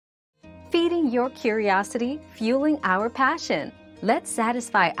feeding your curiosity, fueling our passion. Let's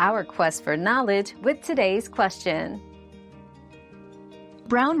satisfy our quest for knowledge with today's question.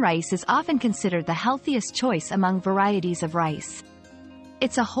 Brown rice is often considered the healthiest choice among varieties of rice.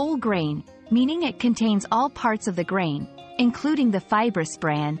 It's a whole grain, meaning it contains all parts of the grain, including the fibrous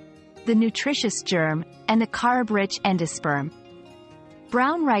bran, the nutritious germ, and the carb-rich endosperm.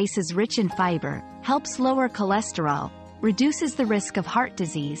 Brown rice is rich in fiber, helps lower cholesterol, reduces the risk of heart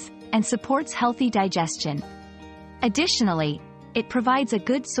disease, and supports healthy digestion. Additionally, it provides a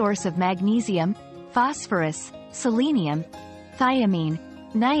good source of magnesium, phosphorus, selenium, thiamine,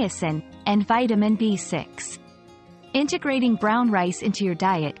 niacin, and vitamin B6. Integrating brown rice into your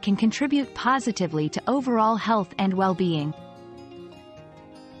diet can contribute positively to overall health and well-being.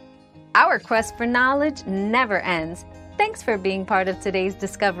 Our quest for knowledge never ends. Thanks for being part of today's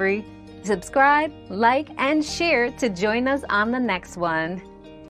discovery. Subscribe, like, and share to join us on the next one.